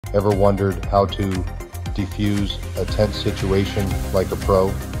Ever wondered how to diffuse a tense situation like a pro?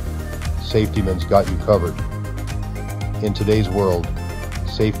 Safetyman's got you covered. In today's world,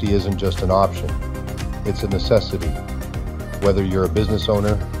 safety isn't just an option, it's a necessity. Whether you're a business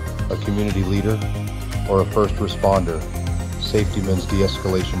owner, a community leader, or a first responder, Safetyman's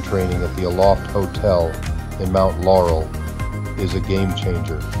de-escalation training at the Aloft Hotel in Mount Laurel is a game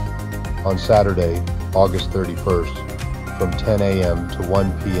changer. On Saturday, August 31st, from 10 a.m. to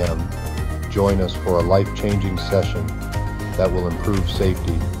 1 p.m., join us for a life-changing session that will improve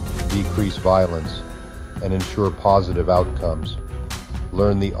safety, decrease violence, and ensure positive outcomes.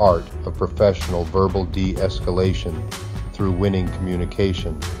 Learn the art of professional verbal de-escalation through winning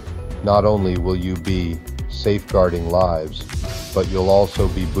communication. Not only will you be safeguarding lives, but you'll also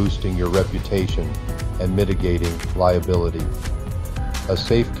be boosting your reputation and mitigating liability. A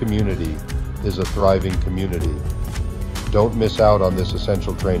safe community is a thriving community. Don't miss out on this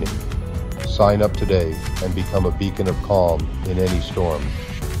essential training. Sign up today and become a beacon of calm in any storm.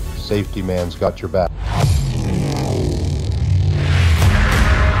 Safetyman's got your back.